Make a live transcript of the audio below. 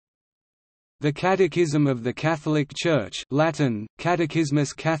The Catechism of the Catholic Church, Latin,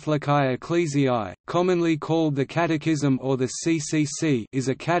 Catechismus Catholicae Ecclesiae, commonly called the Catechism or the CCC, is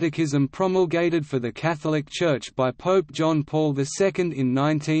a catechism promulgated for the Catholic Church by Pope John Paul II in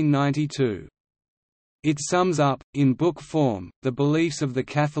 1992. It sums up, in book form, the beliefs of the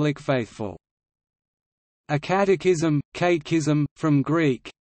Catholic faithful. A catechism, katekism, from Greek,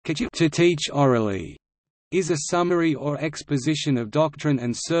 to teach orally, is a summary or exposition of doctrine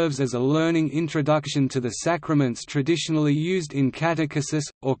and serves as a learning introduction to the sacraments traditionally used in catechesis,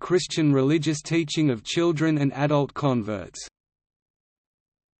 or Christian religious teaching of children and adult converts.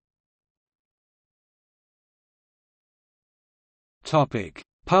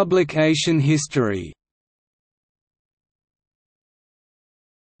 Publication history.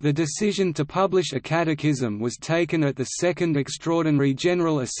 The decision to publish a catechism was taken at the Second Extraordinary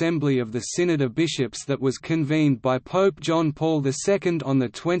General Assembly of the Synod of Bishops that was convened by Pope John Paul II on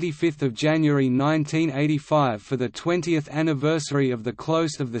 25 January 1985 for the 20th anniversary of the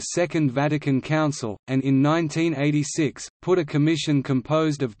close of the Second Vatican Council, and in 1986, put a commission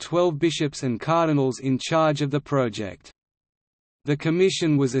composed of 12 bishops and cardinals in charge of the project. The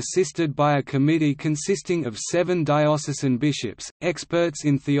commission was assisted by a committee consisting of 7 diocesan bishops, experts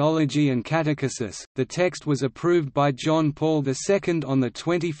in theology and catechesis. The text was approved by John Paul II on the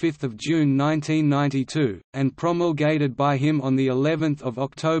 25th of June 1992 and promulgated by him on the 11th of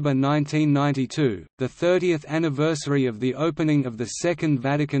October 1992, the 30th anniversary of the opening of the Second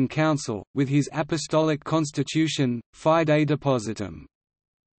Vatican Council, with his apostolic constitution, Fide Depositum.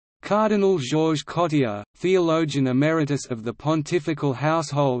 Cardinal Georges Cottier, theologian emeritus of the Pontifical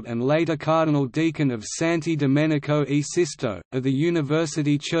Household and later Cardinal Deacon of Santi Domenico e Sisto, of the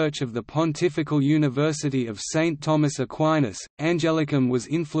University Church of the Pontifical University of St. Thomas Aquinas, Angelicum, was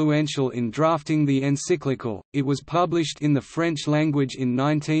influential in drafting the encyclical. It was published in the French language in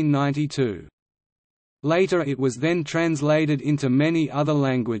 1992. Later it was then translated into many other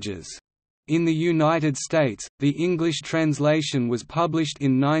languages. In the United States, the English translation was published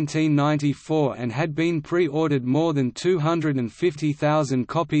in 1994 and had been pre-ordered more than 250,000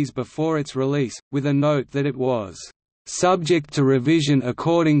 copies before its release, with a note that it was subject to revision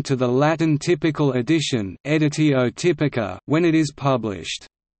according to the Latin typical edition Editio Typica when it is published.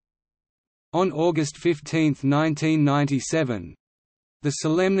 On August 15, 1997—the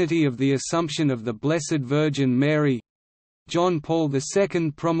solemnity of the Assumption of the Blessed Virgin Mary, John Paul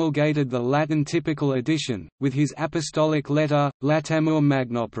II promulgated the Latin typical edition, with his apostolic letter, Latamur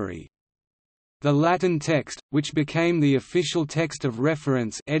Magnoperi. The Latin text, which became the official text of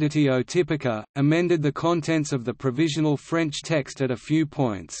reference Editio Typica, amended the contents of the provisional French text at a few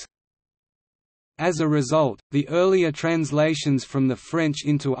points. As a result, the earlier translations from the French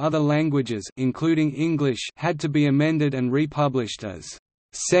into other languages including English had to be amended and republished as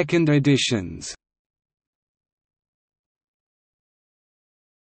second editions.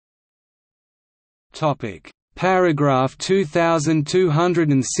 Paragraph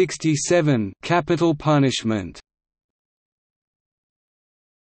 2267 Capital punishment.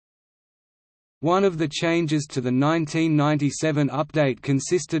 One of the changes to the 1997 update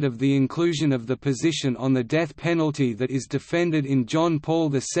consisted of the inclusion of the position on the death penalty that is defended in John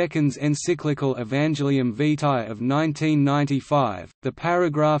Paul II's encyclical Evangelium Vitae of 1995. The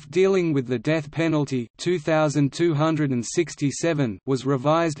paragraph dealing with the death penalty 2267 was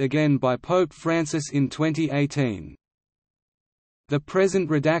revised again by Pope Francis in 2018. The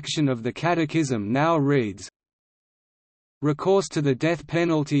present redaction of the Catechism now reads: Recourse to the death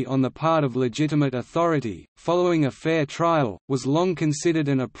penalty on the part of legitimate authority, following a fair trial, was long considered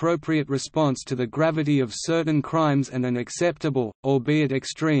an appropriate response to the gravity of certain crimes and an acceptable, albeit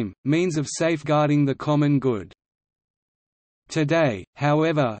extreme, means of safeguarding the common good. Today,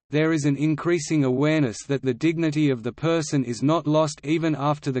 however, there is an increasing awareness that the dignity of the person is not lost even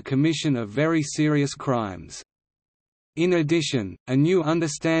after the commission of very serious crimes. In addition, a new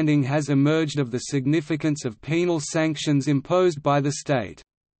understanding has emerged of the significance of penal sanctions imposed by the state.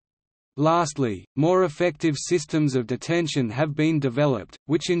 Lastly, more effective systems of detention have been developed,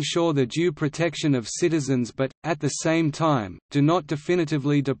 which ensure the due protection of citizens but, at the same time, do not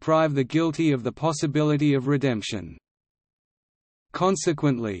definitively deprive the guilty of the possibility of redemption.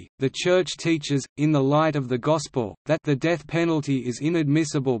 Consequently, the Church teaches, in the light of the Gospel, that the death penalty is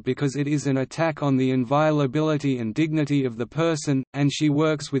inadmissible because it is an attack on the inviolability and dignity of the person, and she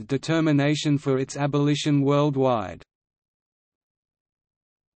works with determination for its abolition worldwide.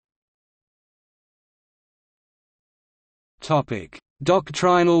 Topic: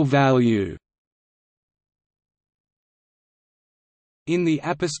 Doctrinal value. In the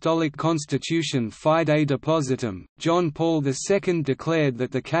Apostolic Constitution Fide Depositum, John Paul II declared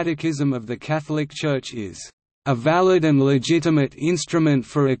that the Catechism of the Catholic Church is a valid and legitimate instrument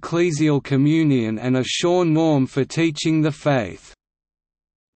for ecclesial communion and a sure norm for teaching the faith,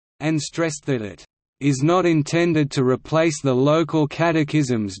 and stressed that it is not intended to replace the local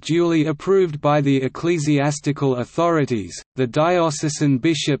catechisms duly approved by the ecclesiastical authorities, the diocesan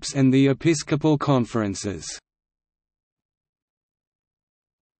bishops and the episcopal conferences.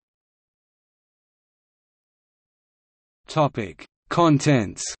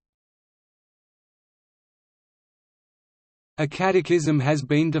 Contents. A catechism has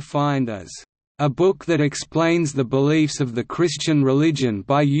been defined as a book that explains the beliefs of the Christian religion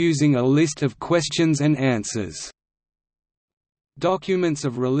by using a list of questions and answers. Documents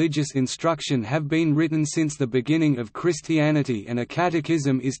of religious instruction have been written since the beginning of Christianity, and a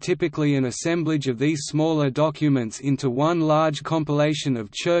catechism is typically an assemblage of these smaller documents into one large compilation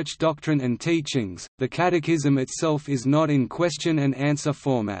of church doctrine and teachings. The catechism itself is not in question and answer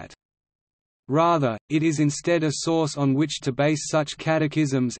format. Rather, it is instead a source on which to base such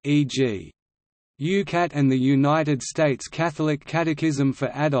catechisms, e.g. UCAT and the United States Catholic Catechism for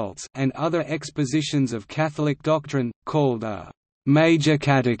Adults, and other expositions of Catholic doctrine, called a major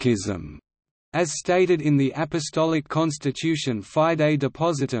catechism, as stated in the Apostolic Constitution Fide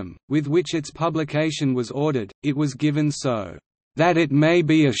Depositum, with which its publication was ordered. It was given so that it may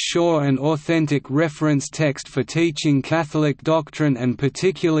be a sure and authentic reference text for teaching Catholic doctrine and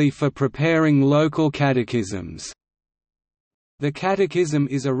particularly for preparing local catechisms. The Catechism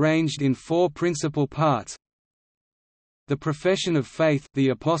is arranged in four principal parts: the Profession of Faith, the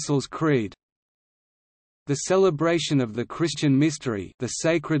Apostles' Creed; the celebration of the Christian mystery, the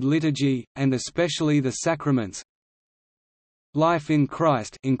sacred liturgy, and especially the sacraments; life in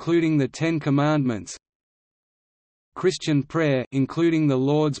Christ, including the Ten Commandments; Christian prayer, including the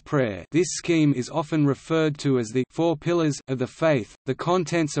Lord's Prayer. This scheme is often referred to as the four pillars of the faith. The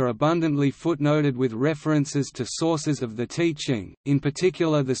contents are abundantly footnoted with references to sources of the teaching, in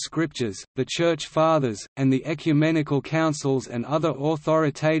particular the Scriptures, the Church Fathers, and the ecumenical councils and other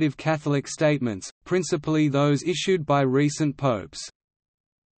authoritative Catholic statements, principally those issued by recent popes.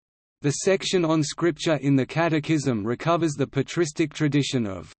 The section on Scripture in the Catechism recovers the patristic tradition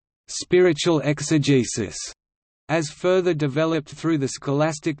of spiritual exegesis, as further developed through the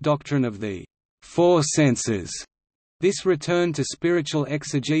scholastic doctrine of the four senses. This return to spiritual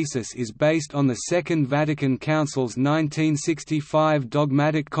exegesis is based on the Second Vatican Council's 1965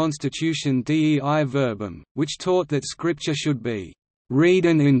 dogmatic constitution Dei Verbum, which taught that Scripture should be read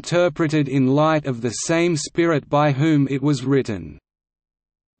and interpreted in light of the same Spirit by whom it was written.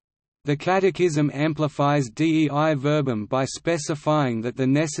 The Catechism amplifies Dei Verbum by specifying that the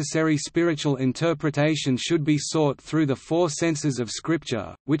necessary spiritual interpretation should be sought through the four senses of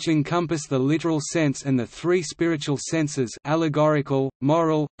Scripture, which encompass the literal sense and the three spiritual senses: allegorical,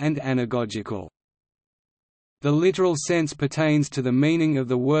 moral, and anagogical. The literal sense pertains to the meaning of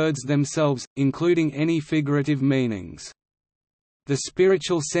the words themselves, including any figurative meanings. The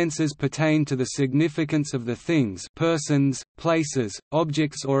spiritual senses pertain to the significance of the things, persons, places,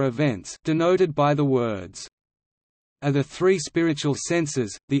 objects or events denoted by the words. Of the three spiritual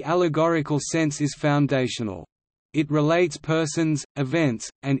senses, the allegorical sense is foundational. It relates persons, events,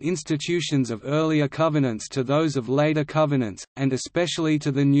 and institutions of earlier covenants to those of later covenants, and especially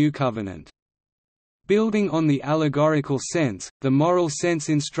to the new covenant. Building on the allegorical sense, the moral sense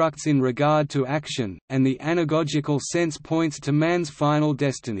instructs in regard to action, and the anagogical sense points to man's final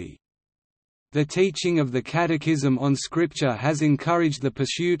destiny. The teaching of the Catechism on Scripture has encouraged the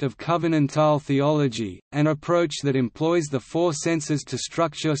pursuit of covenantal theology, an approach that employs the four senses to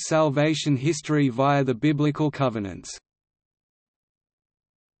structure salvation history via the biblical covenants.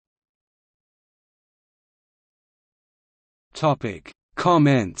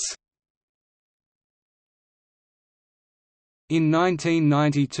 Comments. In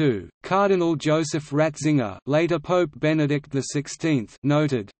 1992, Cardinal Joseph Ratzinger, later Pope Benedict XVI,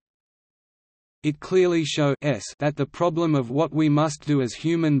 noted, "It clearly shows that the problem of what we must do as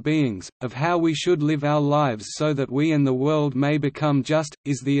human beings, of how we should live our lives so that we and the world may become just,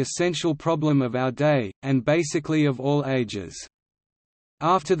 is the essential problem of our day, and basically of all ages.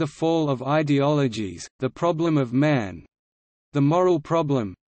 After the fall of ideologies, the problem of man—the moral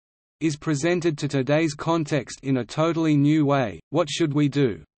problem, is presented to today's context in a totally new way. What should we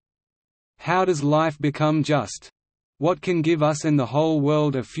do? How does life become just? What can give us and the whole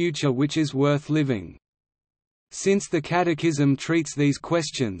world a future which is worth living?" Since the Catechism treats these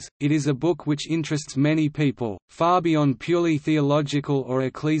questions, it is a book which interests many people, far beyond purely theological or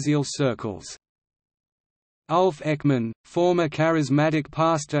ecclesial circles. Ulf Ekman, former charismatic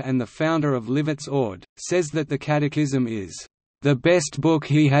pastor and the founder of Livets Ord, says that the Catechism is the best book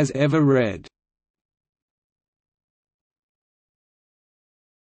he has ever read.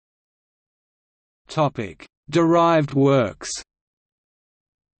 Derived works.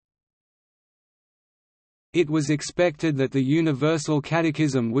 It was expected that the Universal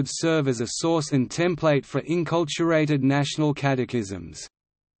Catechism would serve as a source and template for inculturated national catechisms.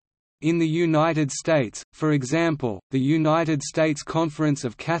 In the United States, for example, the United States Conference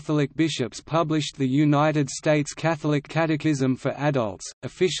of Catholic Bishops published the United States Catholic Catechism for Adults,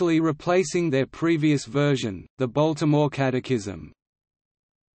 officially replacing their previous version, the Baltimore Catechism.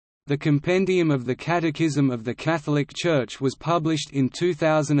 The Compendium of the Catechism of the Catholic Church was published in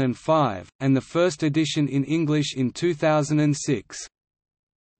 2005, and the first edition in English in 2006.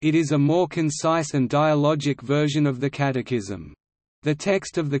 It is a more concise and dialogic version of the Catechism. The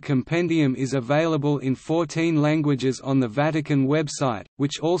text of the compendium is available in 14 languages on the Vatican website,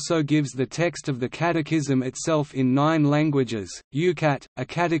 which also gives the text of the Catechism itself in 9 languages. UCAT, a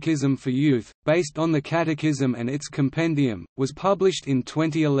catechism for youth, based on the Catechism and its compendium, was published in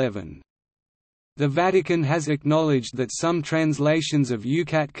 2011. The Vatican has acknowledged that some translations of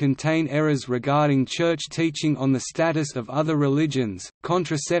UCAT contain errors regarding Church teaching on the status of other religions,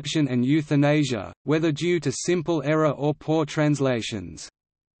 contraception and euthanasia, whether due to simple error or poor translations.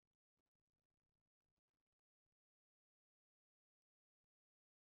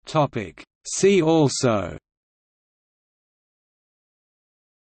 See also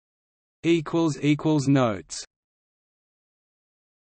 == Notes